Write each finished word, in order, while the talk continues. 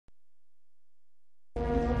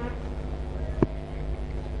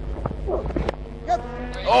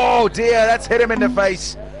Oh dear, that's hit him in the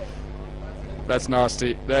face. That's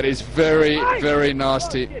nasty. That is very, very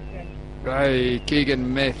nasty. Hey,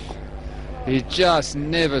 Keegan Meth. He just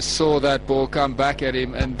never saw that ball come back at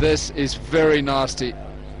him, and this is very nasty.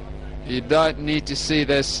 You don't need to see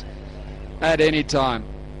this at any time.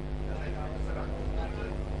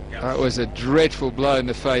 That was a dreadful blow in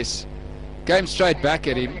the face. Came straight back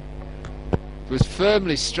at him. It was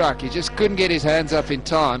firmly struck. He just couldn't get his hands up in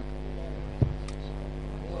time.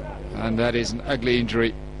 And that is an ugly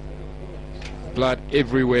injury. Blood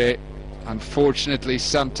everywhere. Unfortunately,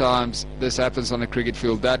 sometimes this happens on a cricket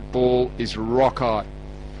field. That ball is rock hard.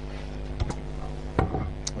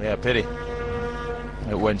 Yeah, pity.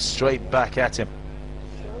 It went straight back at him.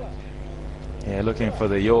 Yeah, looking for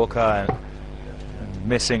the Yorker and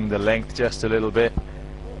missing the length just a little bit.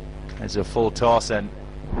 It's a full toss and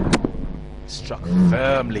struck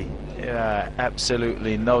firmly. Yeah,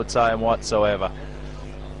 absolutely no time whatsoever.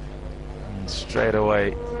 And straight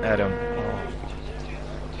away at him.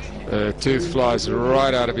 Tooth flies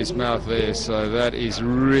right out of his mouth there, so that is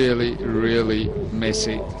really, really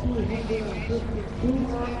messy.